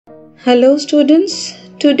Hello students,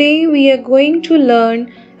 today we are going to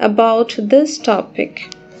learn about this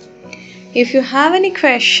topic. If you have any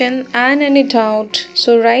question and any doubt,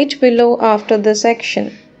 so write below after the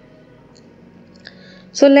section.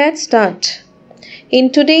 So let's start. In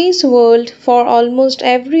today's world, for almost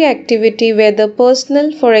every activity, whether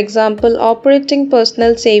personal, for example, operating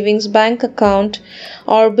personal savings bank account,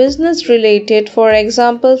 or business related, for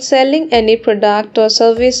example, selling any product or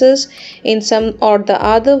services in some or the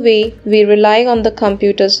other way, we rely on the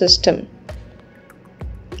computer system.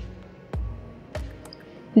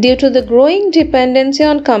 Due to the growing dependency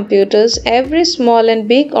on computers, every small and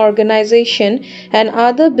big organization and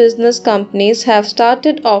other business companies have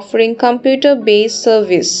started offering computer-based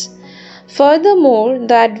service. Furthermore,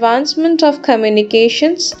 the advancement of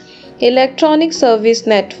communications, electronic service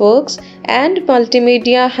networks, and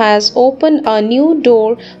multimedia has opened a new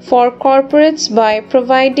door for corporates by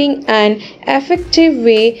providing an effective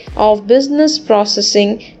way of business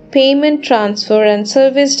processing, payment transfer, and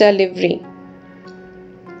service delivery.